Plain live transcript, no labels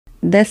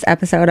This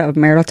episode of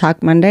Marital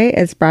Talk Monday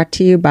is brought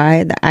to you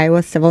by the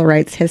Iowa Civil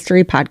Rights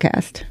History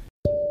Podcast.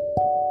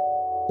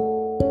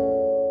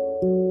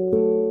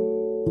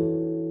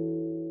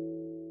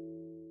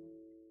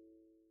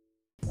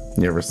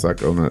 You ever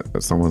suck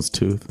on someone's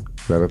tooth?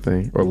 Is that a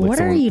thing? Or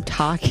what are you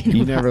talking about?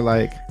 You never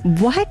like...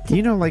 What?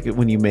 You know, like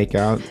when you make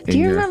out... Do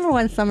you remember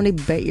when somebody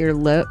bit your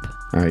lip?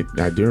 I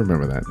do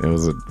remember that. It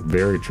was a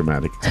very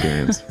traumatic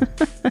experience.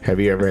 Have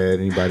you ever had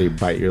anybody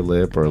bite your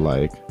lip or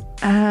like...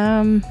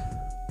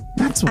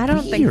 That's weird. I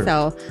don't think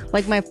so.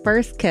 Like my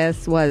first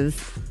kiss was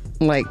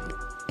like...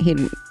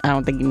 I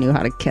don't think he knew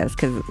how to kiss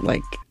because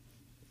like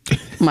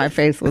my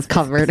face was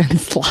covered in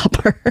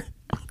slobber.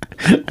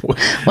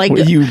 Like, were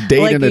you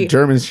dating a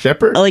German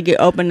Shepherd? Like you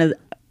opened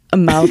a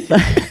mouth.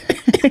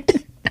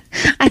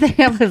 I think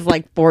I was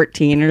like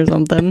 14 or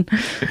something.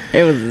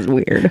 It was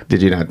weird.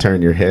 Did you not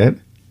turn your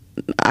head?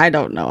 I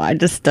don't know. I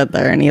just stood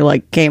there and he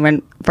like came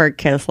in for a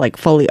kiss, like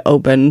fully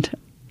opened.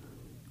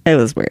 It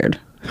was weird.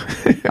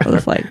 I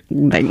was like,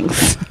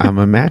 thanks. I'm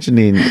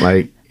imagining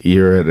like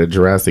you're at a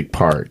Jurassic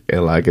Park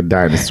and like a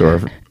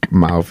dinosaur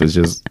mouth is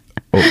just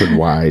open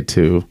wide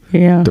to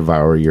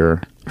devour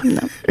your...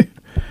 No.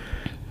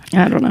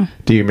 I don't know.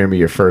 Do you remember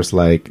your first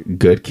like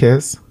good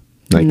kiss?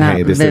 Like, not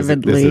hey, this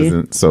vividly.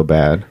 isn't so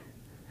bad.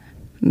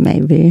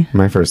 Maybe.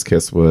 My first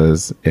kiss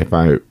was, if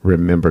I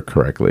remember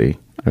correctly,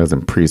 I was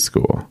in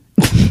preschool.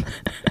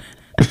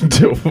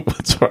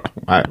 What's wrong?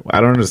 I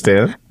don't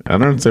understand. I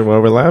don't understand why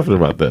we're laughing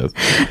about this.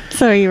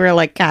 So you were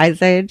like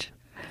Kai's age?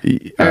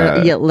 Or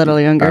a little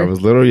younger? I was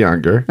a little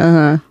younger.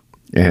 Uh-huh.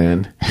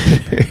 And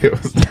it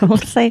was...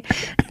 Don't say...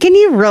 Can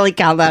you really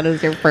count that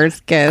as your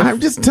first kiss? I'm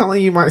just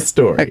telling you my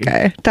story.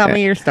 Okay. Tell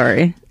me your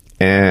story.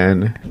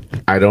 And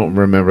I don't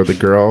remember the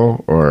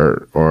girl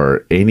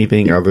or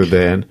anything other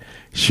than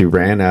she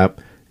ran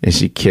up and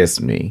she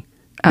kissed me.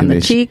 On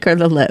the cheek or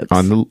the lips?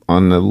 On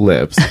the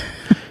lips.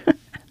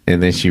 And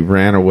then she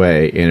ran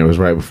away, and it was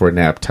right before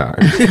nap time.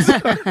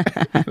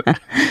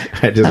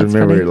 I just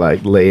remember funny.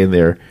 Like laying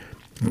there.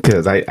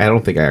 Because I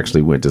don't think I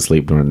actually went to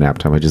sleep during nap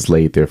time. I just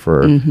laid there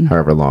for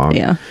however long.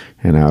 Yeah.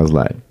 And I was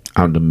like,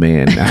 I'm the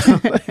man now.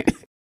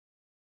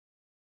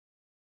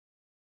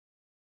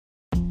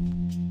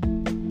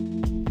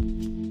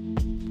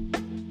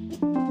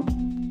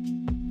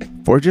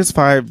 For just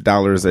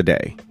 $5 a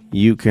day,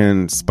 you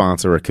can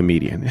sponsor a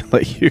comedian.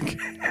 Like you can.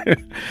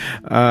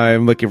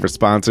 I'm looking for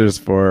sponsors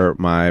for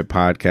my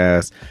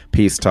podcast,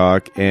 Peace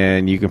Talk,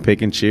 and you can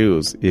pick and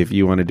choose if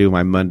you want to do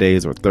my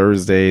Mondays or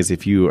Thursdays.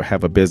 If you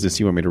have a business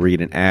you want me to read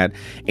an ad,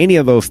 any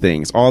of those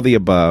things, all the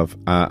above,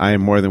 I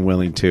am more than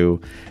willing to.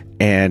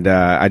 And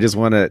I just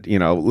want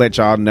to, let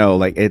y'all know,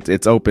 like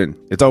it's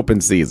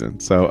open season.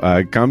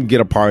 So come get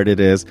a part of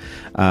this.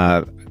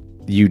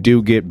 You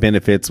do get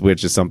benefits,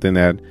 which is something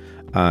that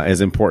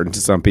is important to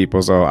some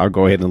people. So I'll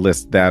go ahead and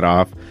list that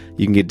off.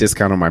 You can get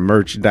discount on my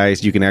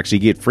merchandise. You can actually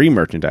get free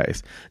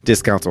merchandise,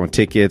 discounts on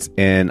tickets,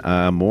 and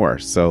more.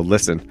 So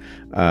listen,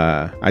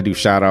 I do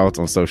shout outs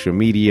on social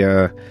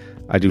media.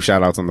 I do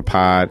shout outs on the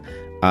pod.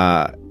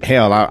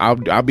 Hell,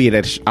 I'll be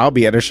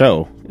at a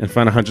show in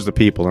front of hundreds of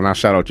people, and I'll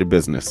shout out your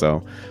business.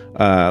 So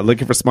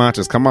looking for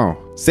sponsors. Come on,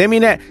 send me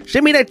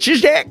that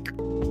check.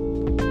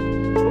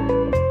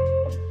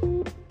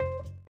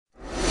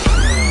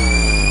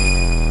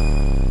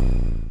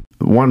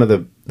 One of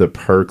the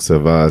perks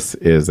of us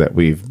is that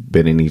we've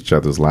been in each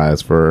other's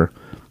lives for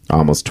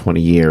almost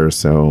 20 years.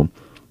 So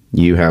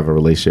you have a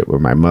relationship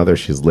with my mother.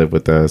 She's lived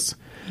with us.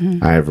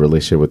 Mm-hmm. I have a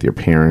relationship with your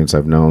parents.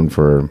 I've known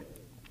for,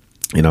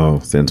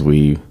 since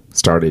we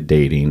started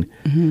dating,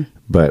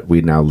 but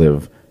we now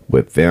live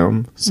with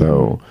them.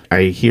 So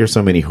I hear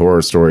so many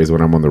horror stories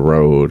when I'm on the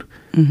road.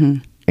 Mm-hmm.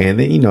 And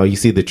then, you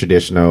see the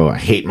traditional, I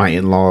hate my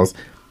in-laws.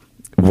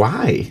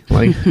 Why?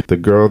 Like the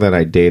girl that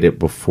I dated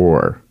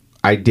before,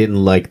 I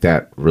didn't like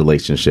that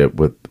relationship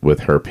with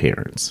her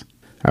parents.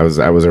 I was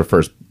her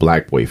first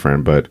black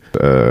boyfriend, but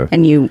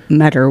and you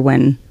met her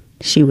when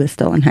she was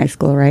still in high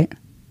school, right?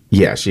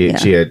 Yeah, she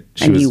was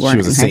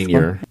a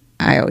senior. School.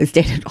 I always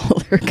dated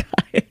older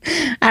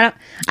guys.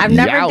 I've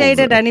never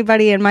dated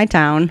anybody in my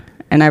town,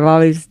 and I've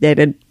always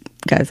dated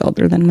guys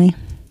older than me.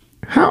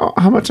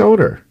 How much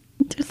older?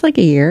 Just like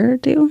a year or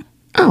two.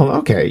 Oh,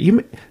 okay.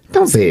 You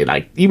don't say it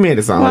like you made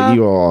it sound like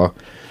you all.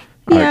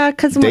 Yeah,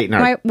 because dating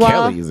our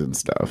Kellys and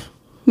stuff.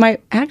 My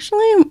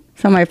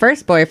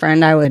first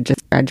boyfriend, I would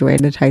just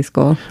graduated high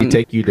school. He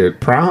take you to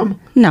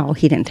prom? No,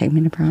 he didn't take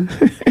me to prom.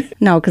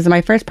 No, because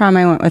my first prom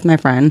I went with my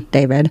friend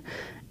David,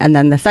 and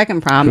then the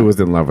second prom, who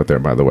was in love with her,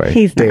 by the way.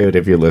 He's David,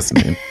 if you're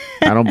listening,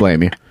 I don't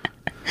blame you.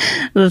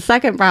 The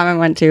second prom I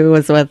went to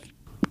was with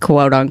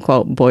quote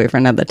unquote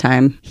boyfriend at the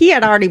time. He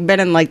had already been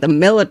in like the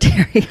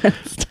military and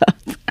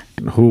stuff.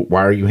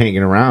 Why are you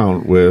hanging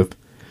around with?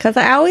 Because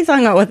I always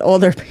hung out with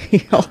older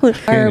people.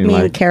 Or me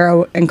and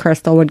Kara and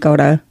Crystal would go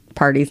to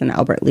parties in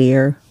Albert Lee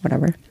or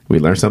whatever. We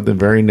learn something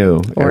very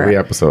new every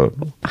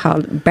episode. How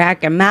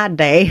back in my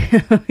day,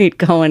 we'd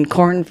go in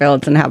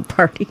cornfields and have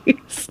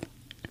parties.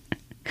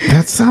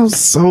 That sounds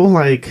so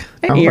like...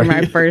 You're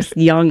my first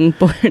young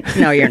boy.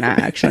 No, you're not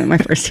actually my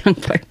first young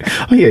boy.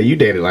 Oh, yeah, you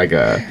dated like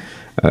a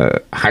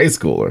high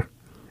schooler.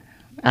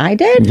 I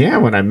did? Yeah,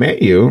 when I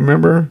met you,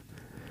 remember?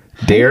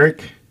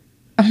 Derek?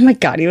 Oh my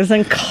God, he was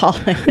in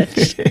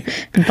college.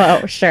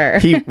 But sure.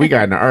 We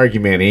got in an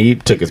argument and he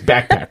took his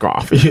backpack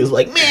off. He was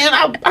like,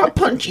 man, I'll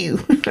punch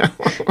you.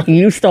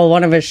 You stole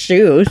one of his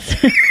shoes.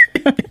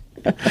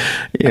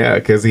 Yeah,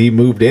 because he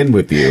moved in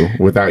with you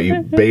without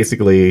you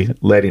basically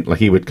letting, like,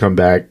 he would come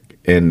back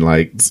and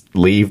like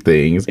leave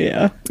things.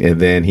 Yeah. And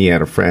then he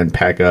had a friend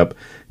pack up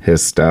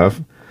his stuff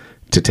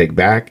to take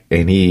back,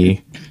 and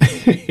he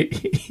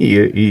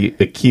he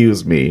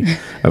accused me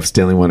of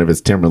stealing one of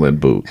his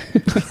Timberland boots.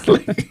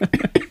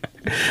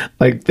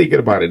 Like thinking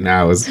about it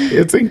now,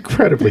 it's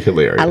incredibly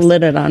hilarious. I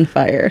lit it on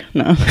fire.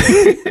 No.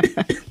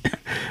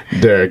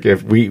 Derek,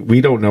 if we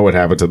don't know what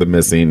happened to the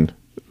missing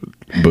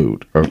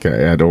boot,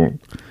 okay, I don't.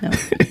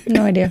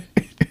 No idea.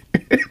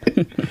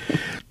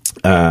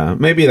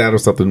 Maybe that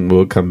was something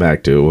we'll come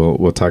back to.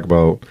 We'll talk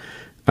about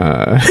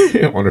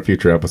on a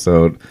future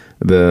episode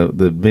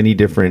the many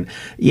different.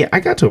 Yeah, I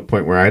got to a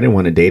point where I didn't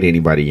want to date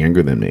anybody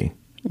younger than me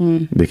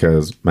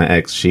because my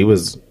ex, she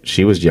was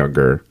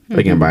younger,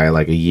 again, by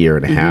like a year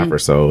and a half or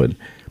so, and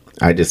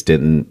I just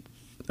didn't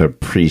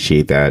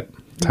appreciate that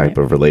type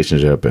of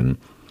relationship. And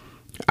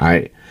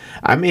I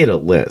made a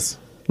list.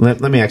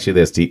 Let me ask you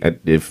this: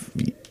 if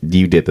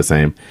you did the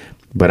same,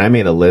 but I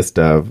made a list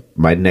of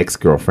my next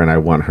girlfriend I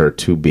want her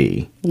to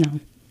be. No.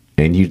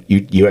 And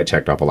you had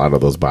checked off a lot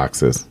of those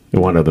boxes.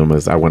 One of them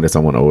was I wanted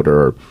someone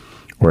older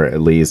or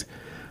at least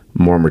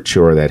more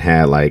mature that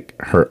had like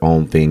her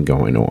own thing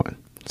going on.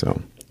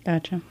 So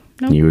Gotcha.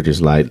 Nope. You were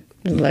just like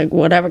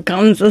whatever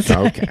comes this way.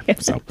 Okay.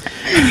 So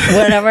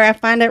whatever I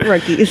find at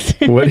Rookies.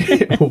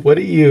 what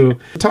do you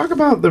talk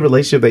about the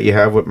relationship that you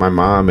have with my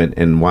mom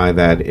and why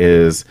that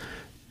is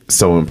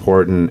so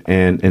important,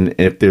 and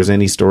if there's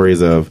any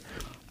stories of,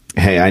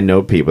 hey, I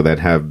know people that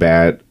have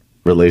bad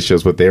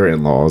relationships with their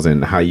in-laws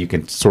and how you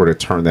can sort of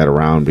turn that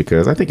around,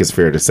 because I think it's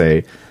fair to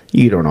say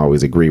you don't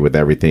always agree with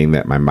everything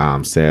that my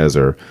mom says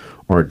or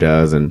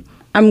does. And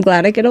I'm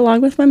glad I get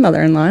along with my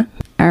mother-in-law.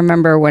 I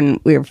remember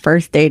when we were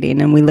first dating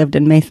and we lived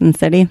in Mason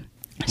City,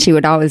 she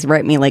would always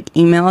write me like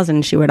emails,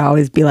 and she would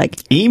always be like,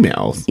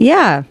 emails?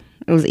 Yeah,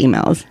 it was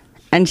emails.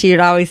 And she would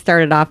always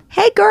start it off,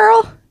 hey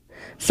girl.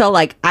 So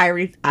like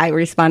I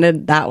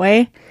responded that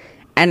way.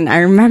 And I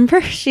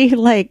remember she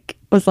like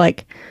was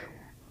like,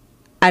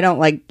 I don't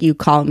like you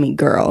call me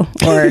girl,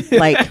 or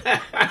like,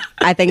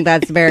 I think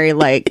that's very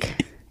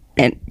like,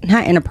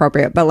 not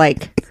inappropriate, but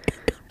like,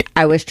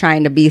 I was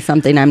trying to be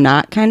something I'm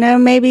not, kind of,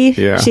 maybe.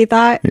 Yeah. She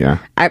thought. Yeah.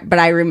 But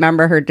I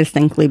remember her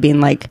distinctly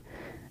being like,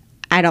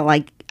 I don't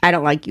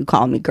like you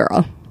call me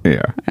girl.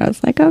 Yeah. I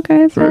was like,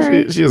 okay,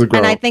 sorry. She is a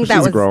grown. And I think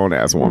she's a grown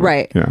ass woman,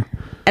 right? Yeah.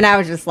 And I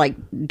was just like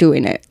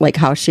doing it like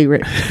how she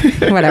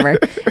whatever.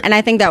 And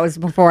I think that was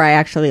before I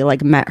actually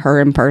like met her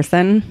in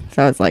person.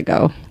 So I was like,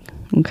 oh,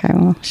 okay,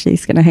 well,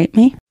 she's gonna hate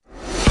me.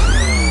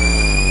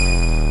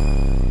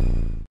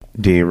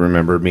 Do you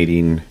remember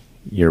meeting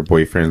your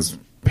boyfriend's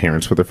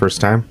parents for the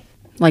first time?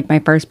 Like my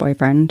first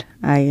boyfriend,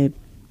 I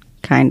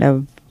kind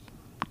of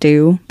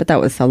do, but that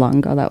was so long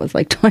ago. That was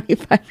like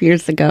 25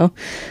 years ago.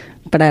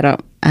 But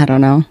I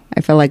don't know.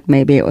 I feel like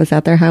maybe it was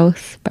at their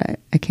house, but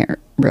I can't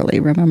really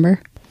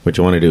remember. What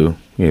you want to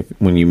do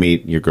when you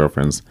meet your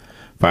girlfriend's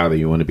father,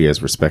 you want to be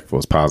as respectful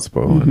as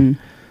possible. Mm-hmm.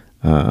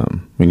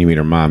 And when you meet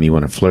her mom, you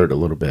want to flirt a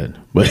little bit.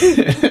 But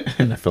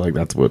and I feel like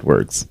that's what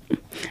works.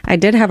 I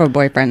did have a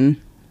boyfriend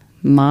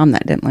mom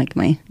that didn't like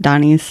me.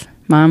 Donnie's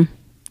mom.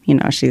 You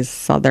know, she's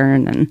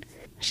Southern, and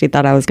she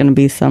thought I was going to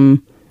be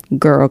some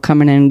girl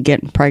coming in,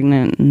 getting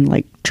pregnant, and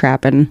like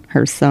trapping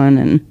her son,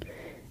 and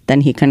then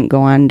he couldn't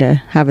go on to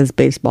have his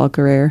baseball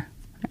career.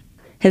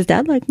 His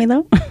dad liked me,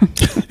 though.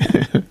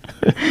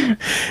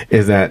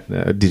 Is that,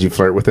 did you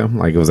flirt with him?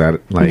 Like, was that,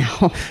 like,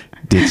 no.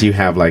 Did you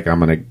have, like, I'm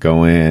going to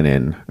go in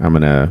and I'm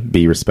going to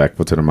be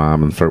respectful to the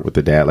mom and flirt with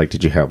the dad? Like,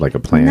 did you have, like, a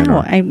plan? No,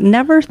 I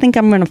never think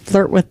I'm going to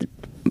flirt with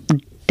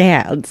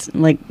dads.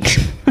 Like,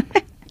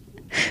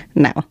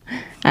 no.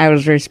 I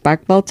was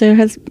respectful to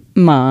his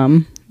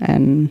mom,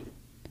 and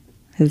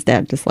his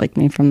dad just liked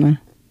me from the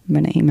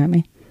minute he met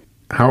me.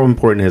 How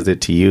important is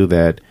it to you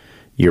that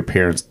your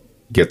parents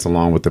gets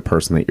along with the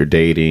person that you're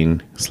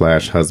dating /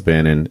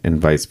 husband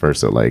and vice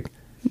versa? Like,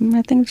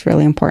 I think it's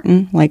really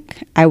important.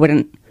 Like, I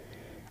wouldn't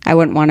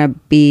want to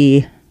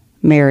be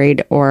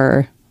married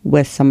or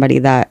with somebody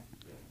that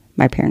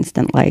my parents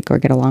didn't like or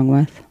get along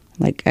with.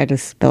 Like, I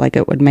just feel like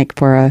it would make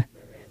for a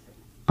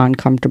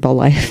uncomfortable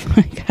life,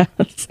 I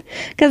guess.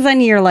 Because then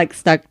you're like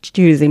stuck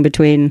choosing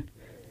between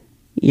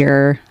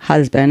your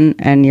husband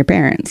and your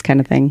parents,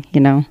 kind of thing,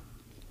 you know?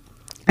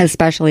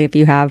 Especially if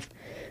you have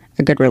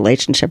a good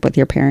relationship with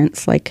your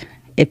parents. Like,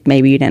 if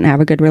maybe you didn't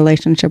have a good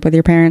relationship with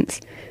your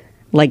parents,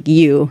 like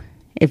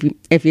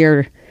if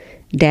your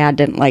dad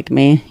didn't like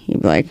me,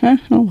 you'd be like, oh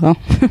well.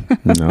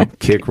 No,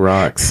 kick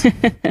rocks.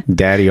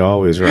 Daddy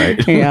always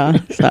right. Yeah.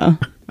 So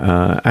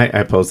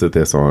I posted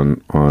this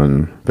on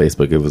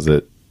Facebook. It was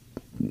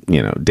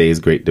Days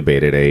Great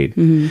Debate at 8.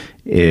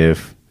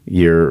 If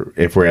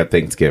we're at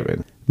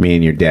Thanksgiving, me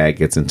and your dad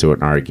gets into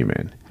an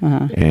argument,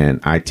 and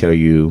I tell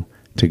you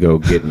to go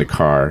get in the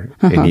car,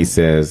 and he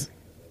says,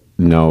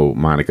 "No,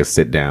 Monica,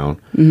 sit down."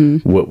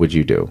 What would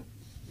you do?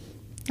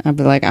 I'd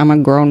be like, I'm a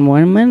grown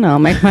woman. I'll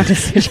make my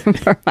decision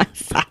for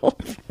myself.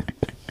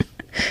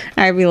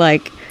 I'd be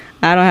like,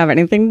 I don't have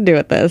anything to do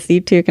with this. You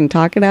two can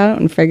talk it out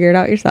and figure it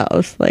out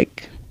yourselves.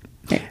 Like,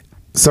 yeah.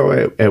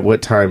 So at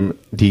what time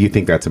do you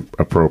think that's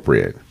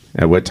appropriate?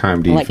 At what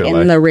time do you feel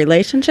like... in the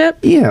relationship?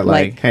 Yeah,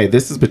 like, hey,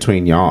 this is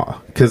between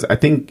y'all. Because I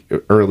think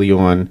early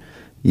on,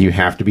 you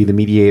have to be the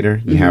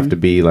mediator. You have to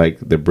be like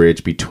the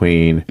bridge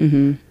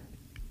between...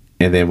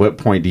 And then what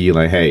point do you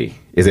like, hey,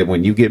 is it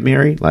when you get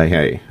married? Like,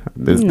 hey,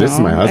 this is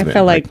my husband. I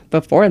feel like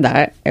before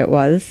that it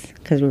was,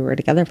 because we were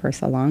together for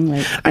so long.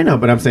 Like, I know,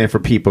 but I'm saying for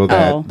people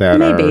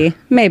that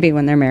maybe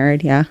when they're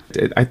married, yeah.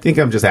 I think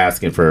I'm just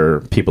asking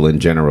for people in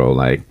general.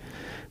 Like,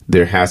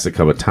 there has to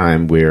come a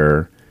time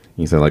where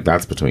you say, like,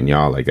 that's between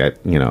y'all, like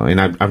that,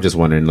 And I'm just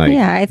wondering, like,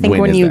 yeah, I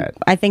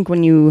think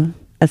when you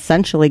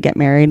essentially get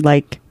married,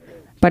 like,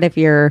 but if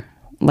you're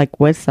like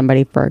with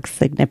somebody for a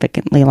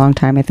significantly long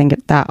time, I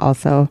think that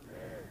also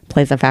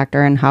plays a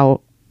factor in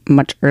how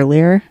much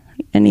earlier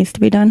it needs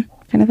to be done,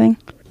 kind of thing.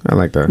 I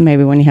like that.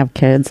 Maybe when you have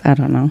kids, I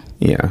don't know.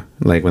 Yeah,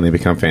 like when they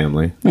become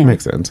family. That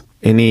makes sense.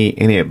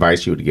 Any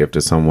advice you would give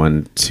to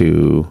someone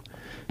to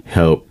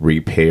help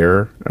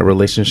repair a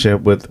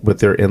relationship with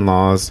their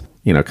in-laws?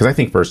 Because I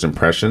think first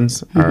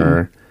impressions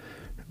are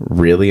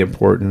really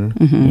important.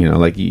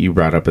 Like you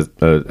brought up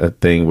a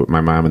thing with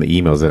my mom in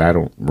the emails that I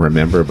don't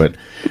remember, but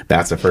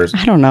that's the first.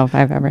 I don't know if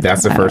I've ever.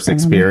 That's the first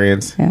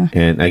experience. Yeah.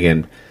 And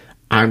again,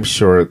 I'm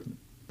sure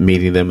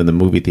meeting them in the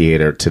movie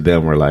theater, to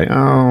them, we're like,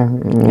 oh,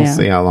 we'll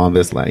see how long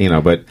this lasts,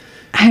 but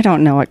I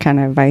don't know what kind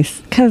of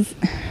advice, because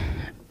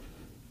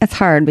it's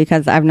hard,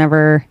 because I've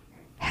never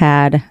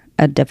had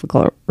a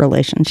difficult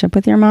relationship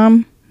with your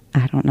mom.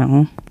 I don't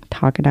know.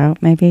 Talk it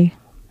out, maybe.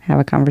 Have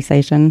a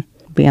conversation.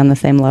 Be on the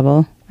same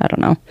level. I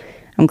don't know.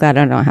 I'm glad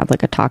I don't have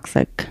like a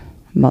toxic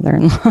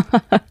mother-in-law.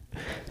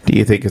 Do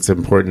you think it's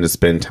important to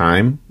spend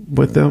time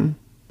with them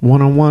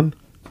one-on-one?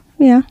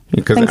 Yeah,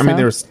 because I mean,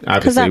 there's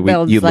obviously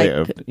you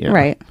live,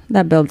 right?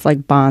 That builds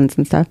like bonds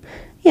and stuff.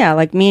 Yeah,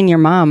 like me and your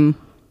mom,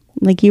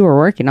 like you were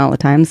working all the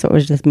time, so it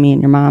was just me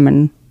and your mom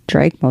and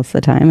Drake most of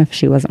the time if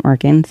she wasn't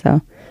working.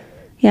 So,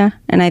 yeah,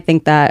 and I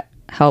think that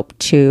helped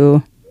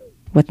too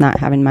with not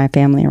having my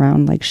family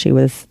around. Like she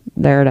was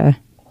there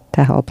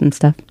to help and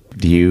stuff.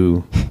 Do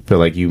you feel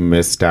like you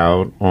missed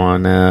out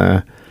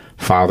on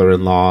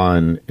father-in-law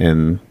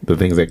and the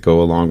things that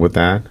go along with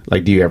that?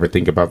 Like, do you ever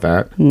think about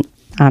that?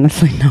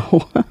 Honestly,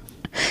 no.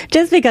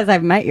 Just because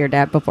I've met your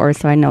dad before,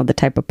 so I know the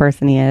type of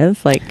person he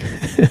is. Like,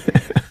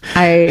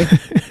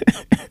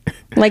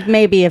 like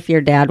maybe if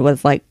your dad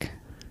was like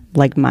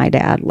my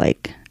dad,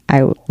 like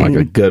a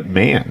good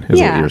man,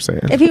 is what you're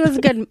saying. If he was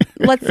a good,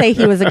 let's say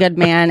he was a good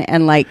man,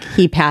 and like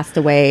he passed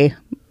away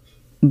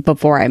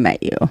before I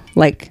met you,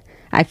 like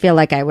I feel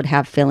like I would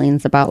have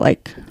feelings about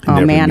like,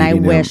 oh man, I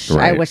wish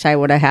I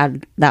would have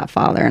had that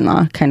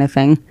father-in-law kind of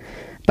thing.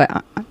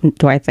 But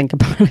do I think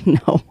about it?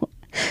 No.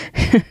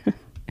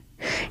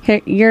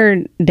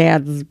 Your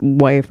dad's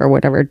wife or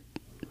whatever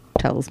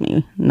tells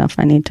me enough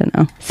I need to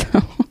know.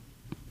 So,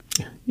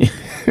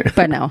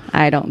 but no,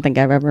 I don't think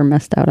I've ever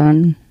missed out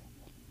on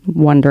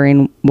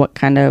wondering what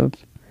kind of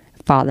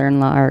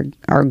father-in-law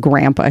or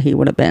grandpa he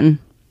would have been.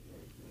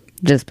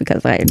 Just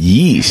because I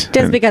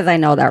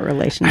know that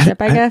relationship,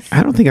 I guess.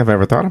 I don't think I've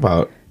ever thought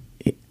about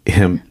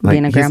him like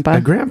being a grandpa.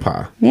 A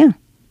grandpa. Yeah.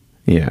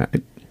 Yeah.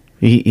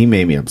 He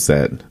made me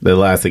upset. The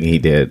last thing he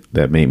did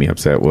that made me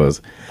upset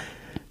was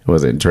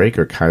it Drake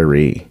or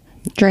Kyrie?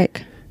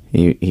 Drake.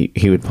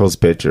 He would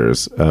post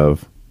pictures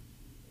of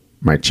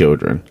my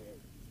children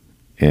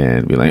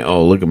and be like,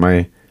 "Oh, look at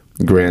my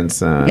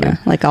grandson." Yeah,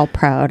 like all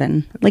proud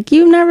and like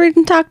you've never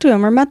even talked to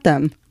him or met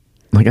them.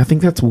 Like, I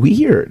think that's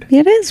weird.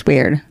 It is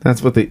weird.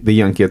 That's what the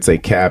young kids say,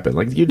 capping.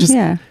 Like, you just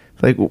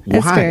like, why?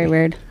 It's very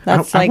weird.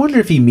 I wonder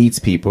if he meets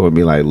people and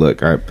be like,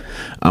 "Look,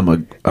 I'm a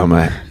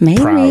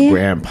proud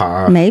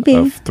grandpa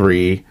of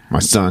 3. My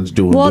son's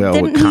doing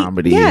well with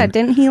comedy."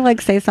 Didn't he like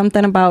say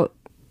something about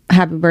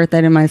happy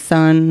birthday to my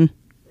son?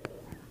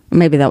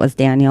 Maybe that was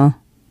Daniel.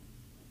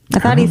 I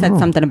thought he said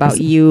something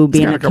about you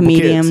being a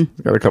comedian.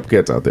 He's got a couple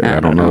kids out there. I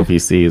don't know if he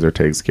sees or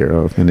takes care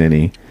of in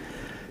any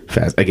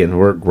fast. Again,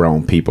 we're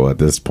grown people at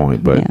this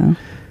point, but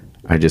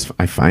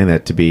I find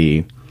that to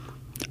be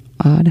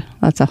odd.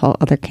 That's a whole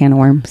other can of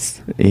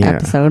worms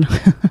episode.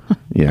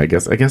 I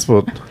guess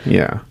we'll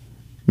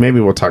maybe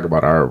we'll talk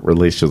about our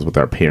relationships with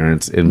our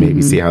parents and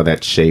maybe see how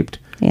that shaped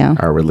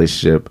our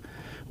relationship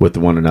with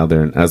one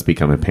another and us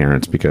becoming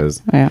parents,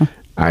 because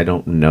I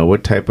don't know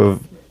what type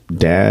of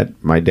dad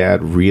my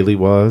dad really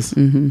was,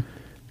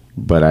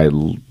 but I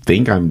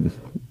think I'm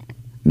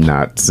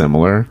not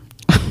similar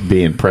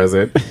being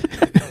present.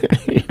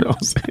 You know what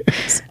I'm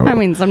saying? So, I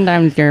mean,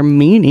 sometimes you're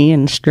meanie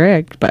and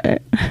strict,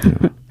 but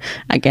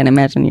I can't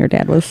imagine your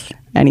dad was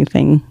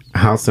anything.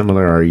 How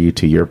similar are you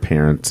to your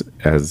parents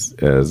as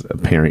a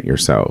parent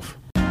yourself?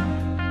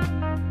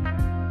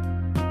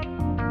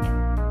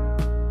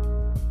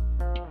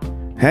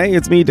 Hey,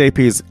 it's me, Day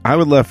Peace. I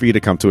would love for you to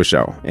come to a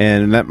show,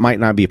 and that might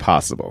not be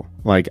possible.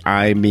 Like,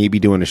 I may be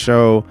doing a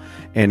show,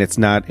 and it's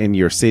not in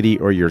your city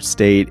or your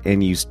state,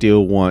 and you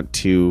still want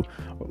to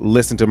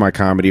listen to my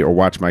comedy or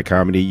watch my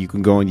comedy. You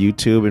can go on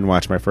YouTube and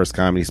watch my first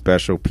comedy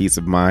special, Peace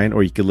of Mind,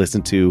 or you can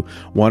listen to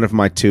one of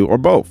my two or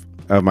both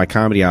of my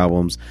comedy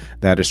albums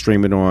that are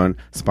streaming on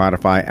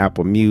Spotify,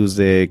 Apple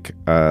Music,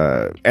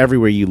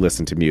 everywhere you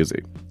listen to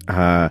music.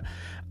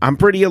 I'm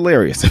pretty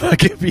hilarious, if I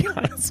can be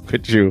honest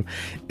with you.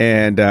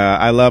 And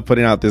I love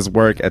putting out this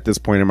work at this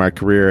point in my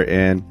career.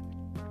 And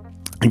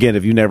again,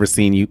 if you've never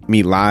seen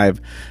me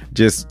live,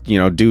 just,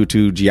 due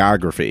to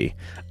geography,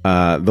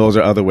 those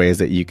are other ways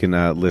that you can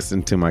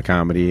listen to my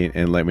comedy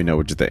and let me know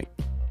what you think.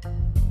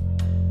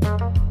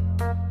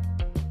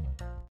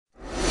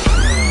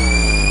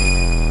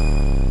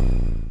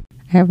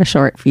 I have a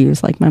short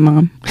fuse like my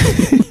mom.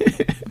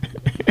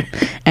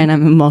 And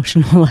I'm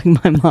emotional like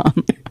my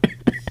mom.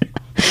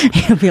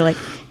 He'll be like,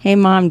 hey,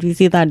 Mom, do you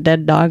see that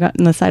dead dog on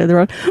the side of the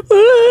road?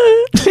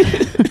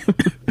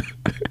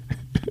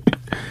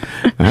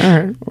 All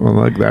right. Well,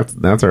 look,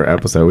 that's our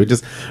episode. We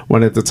just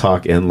wanted to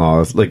talk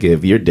in-laws. Like,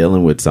 if you're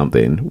dealing with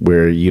something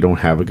where you don't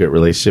have a good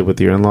relationship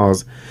with your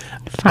in-laws,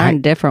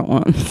 find different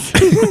ones.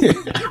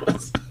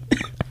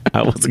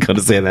 I wasn't going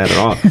to say that at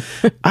all.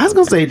 I was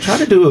going to say, try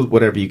to do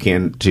whatever you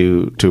can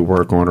to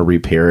work on or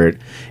repair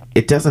it.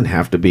 It doesn't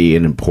have to be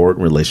an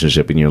important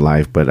relationship in your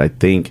life, but I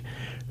think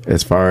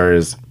as far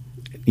as,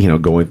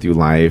 going through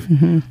life,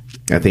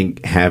 I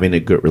think having a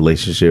good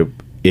relationship,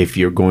 if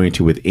you're going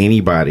to with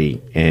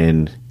anybody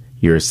in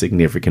your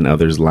significant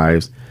other's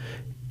lives,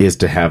 is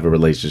to have a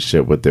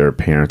relationship with their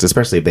parents,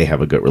 especially if they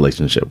have a good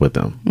relationship with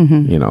them.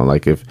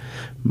 Like if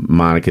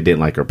Monica didn't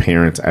like her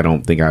parents, I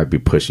don't think I'd be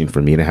pushing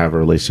for me to have a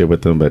relationship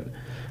with them. But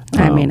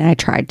I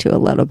tried to a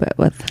little bit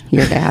with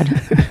your dad.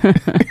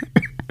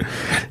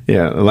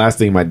 Yeah, the last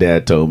thing my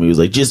dad told me was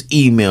like, just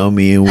email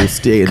me and we'll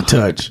stay in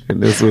touch.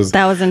 And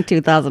that was in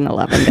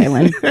 2011,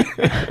 Dalen.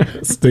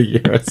 It's the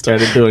year I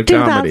started doing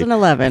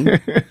 2011.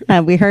 comedy.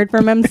 Have we heard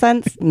from him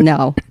since?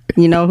 No.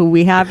 You know who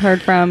we have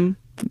heard from?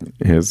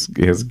 His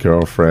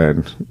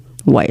girlfriend.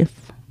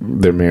 Wife.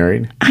 They're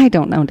married? I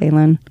don't know,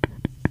 Dalen.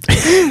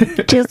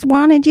 Just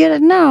wanted you to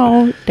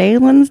know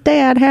Dalen's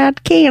dad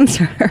had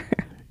cancer.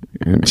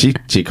 And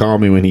she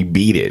called me when he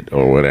beat it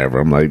or whatever.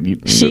 I'm like...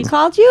 She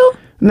called you?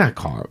 Not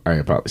called. I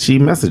apologize. She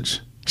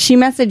messaged. She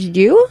messaged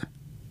you?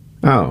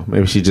 Oh,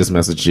 maybe she just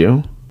messaged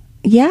you?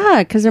 Yeah,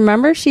 because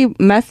remember she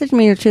messaged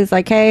me. She was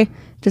like, hey,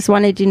 just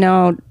wanted you to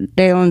know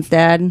Dalen's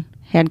dad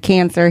had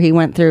cancer. He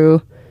went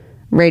through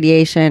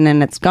radiation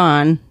and it's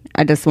gone.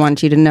 I just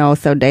want you to know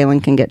so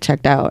Dalen can get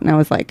checked out. And I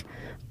was like,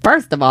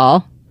 first of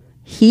all,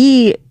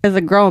 he is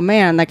a grown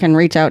man that can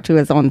reach out to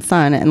his own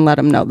son and let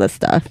him know this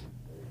stuff.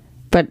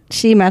 But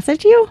she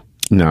messaged you?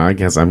 No, I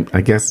guess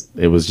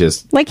it was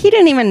just like he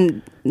didn't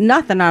even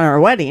nothing on our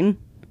wedding.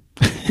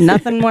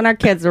 Nothing when our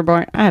kids were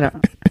born.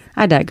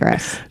 I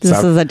digress.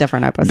 This is a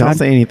different episode. Don't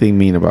say anything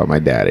mean about my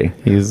daddy.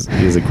 He's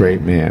a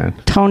great man.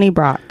 Tony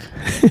Brock.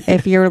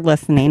 If you're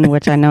listening,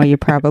 which I know you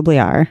probably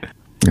are.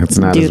 That's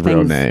not his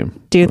real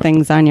name. Do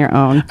things on your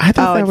own. I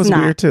thought that was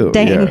weird too.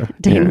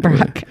 Dane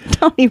Brock. Yeah.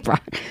 Tony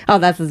Brock. Oh,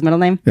 that's his middle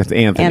name? That's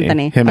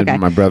Anthony. Him and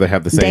my brother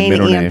have the same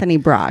middle name. Anthony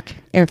Brock.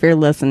 If you're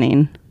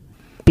listening,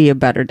 be a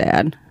better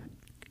dad.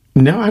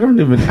 No, I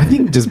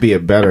think just be a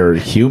better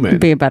human.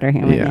 Be a better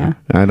human, yeah.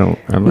 I don't.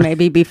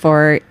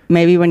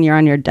 Maybe when you're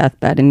on your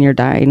deathbed and you're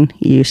dying,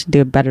 you should do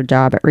a better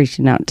job at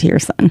reaching out to your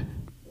son.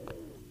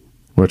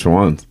 Which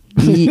ones?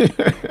 He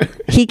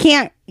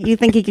can't. You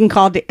think he can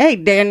call? Hey,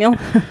 Daniel.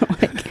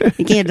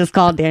 You can't just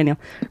call Daniel.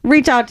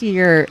 Reach out to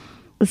your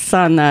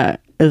son that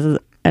is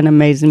an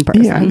amazing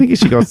person. Yeah, I think you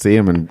should go see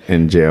him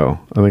in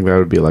jail. I think that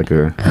would be like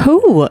a...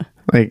 Who?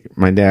 Like,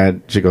 my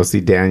dad should go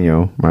see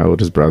Daniel, my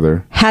oldest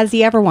brother. Has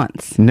he ever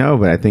once? No,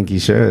 but I think he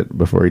should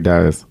before he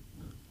dies.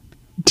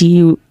 Do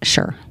you?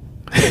 Sure.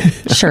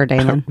 Sure,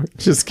 Dalen.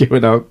 Just give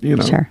it out,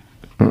 Sure.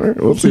 All right,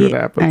 we'll see what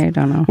happens. I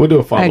don't know. We'll do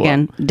a follow-up.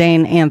 Again,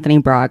 Dane Anthony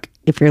Brock,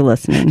 if you're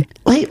listening.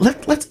 Wait,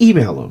 let's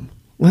email him.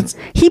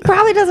 He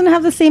probably doesn't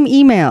have the same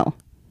email.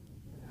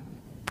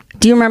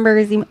 Do you remember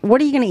his email? What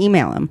are you going to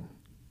email him?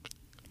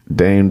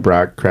 Dane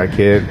Brock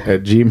Crackhead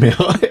at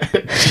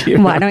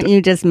gmail. Why don't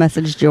you just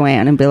message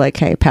Joanne and be like,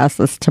 hey, pass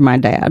this to my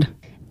dad?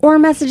 Or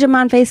message him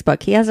on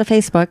Facebook. He has a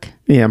Facebook.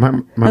 Yeah, my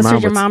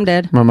mom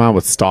did. My mom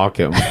would stalk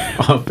him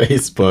on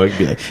Facebook.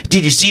 Be like,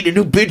 did you see the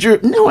new picture?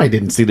 No, I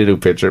didn't see the new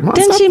picture. Mom,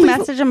 didn't she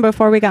message him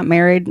before we got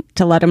married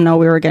to let him know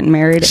we were getting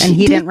married, and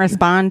he didn't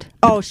respond?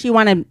 Oh, she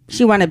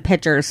wanted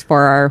pictures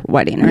for our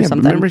wedding or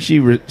something. Remember, she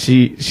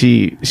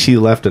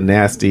left a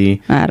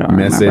nasty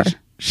message. Remember.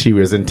 She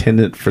was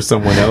intended for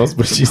someone else,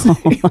 but she's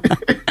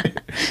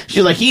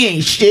like, he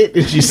ain't shit,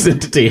 and she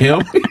sent it to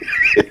him.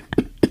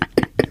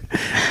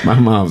 My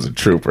mom's a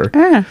trooper.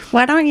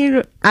 Why don't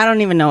you? I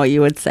don't even know what you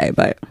would say,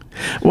 but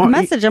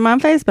message him on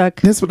Facebook.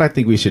 That's what I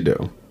think we should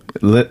do.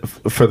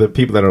 for the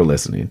people that are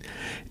listening,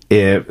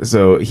 is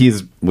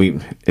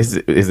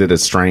it a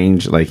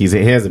strange, like he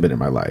hasn't been in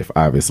my life,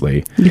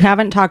 obviously. You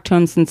haven't talked to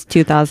him since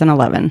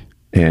 2011.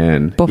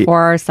 And before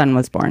our son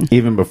was born.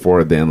 Even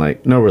before then,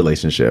 like no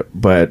relationship.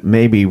 But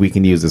maybe we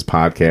can use this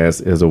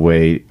podcast as a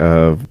way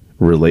of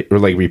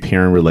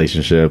repairing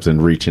relationships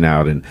and reaching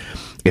out. And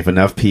if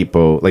enough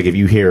people, like if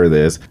you hear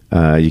this,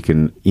 you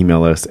can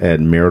email us at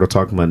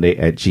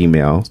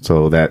maritaltalkmonday@gmail.com.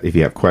 So that if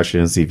you have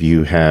questions, if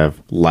you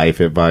have life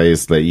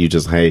advice that you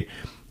just, hey,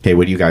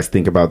 what do you guys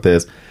think about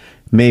this?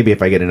 Maybe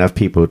if I get enough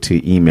people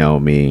to email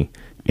me,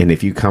 and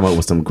if you come up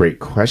with some great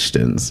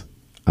questions,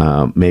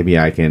 maybe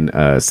I can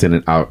send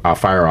it. I'll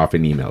fire off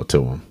an email to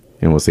them,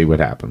 and we'll see what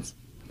happens.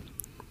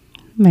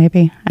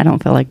 Maybe. I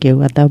don't feel like you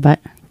would, though, but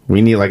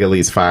we need like at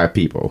least 5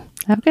 people.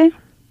 Okay.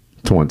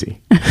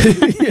 20.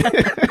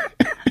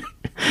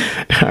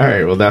 All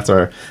right. Well, that's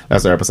our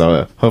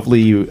episode.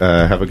 Hopefully, you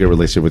have a good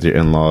relationship with your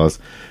in-laws.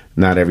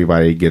 Not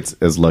everybody gets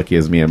as lucky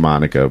as me and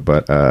Monica,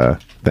 but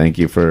thank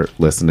you for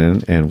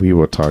listening, and we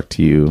will talk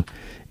to you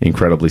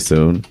incredibly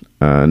soon.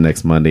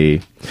 Next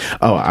Monday.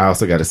 Oh, I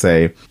also got to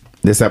say,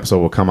 this episode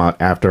will come out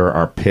after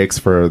our picks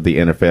for the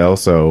NFL.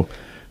 So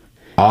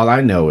all I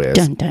know is,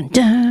 dun, dun,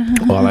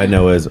 dun. All I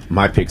know is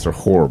my picks are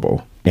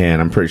horrible,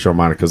 and I'm pretty sure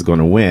Monica's going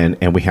to win.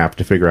 And we have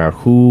to figure out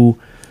who.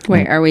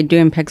 Wait, are we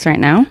doing picks right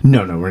now?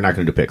 No, we're not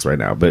going to do picks right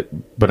now. But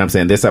I'm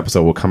saying this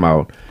episode will come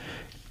out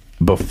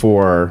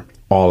before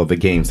all of the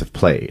games have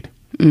played.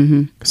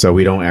 Mm-hmm. So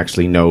we don't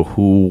actually know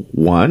who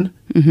won,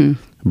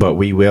 but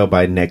we will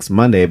by next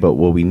Monday. But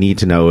what we need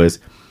to know is,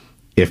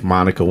 if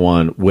Monica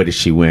won, what did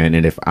she win?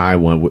 And if I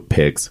won with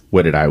picks,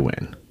 what did I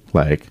win?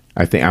 Like,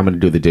 I think I'm going to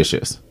do the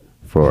dishes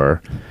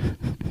for.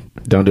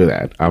 Don't do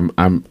that.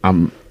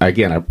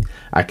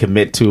 I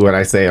commit to what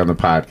I say on the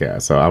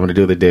podcast, so I'm going to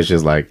do the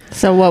dishes. Like,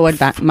 so what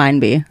would mine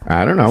be?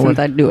 I don't know. Since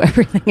I do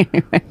everything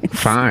anyway.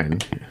 Fine.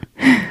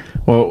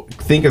 Well,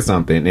 think of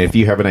something. If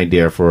you have an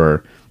idea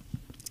for,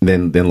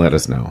 then let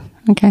us know.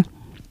 Okay.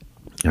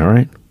 All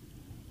right.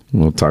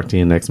 We'll talk to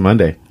you next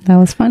Monday. That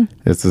was fun.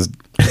 This has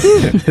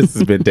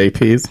been Day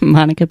Peace.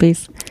 Monica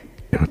Peace.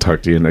 I'll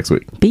talk to you next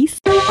week.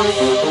 Peace.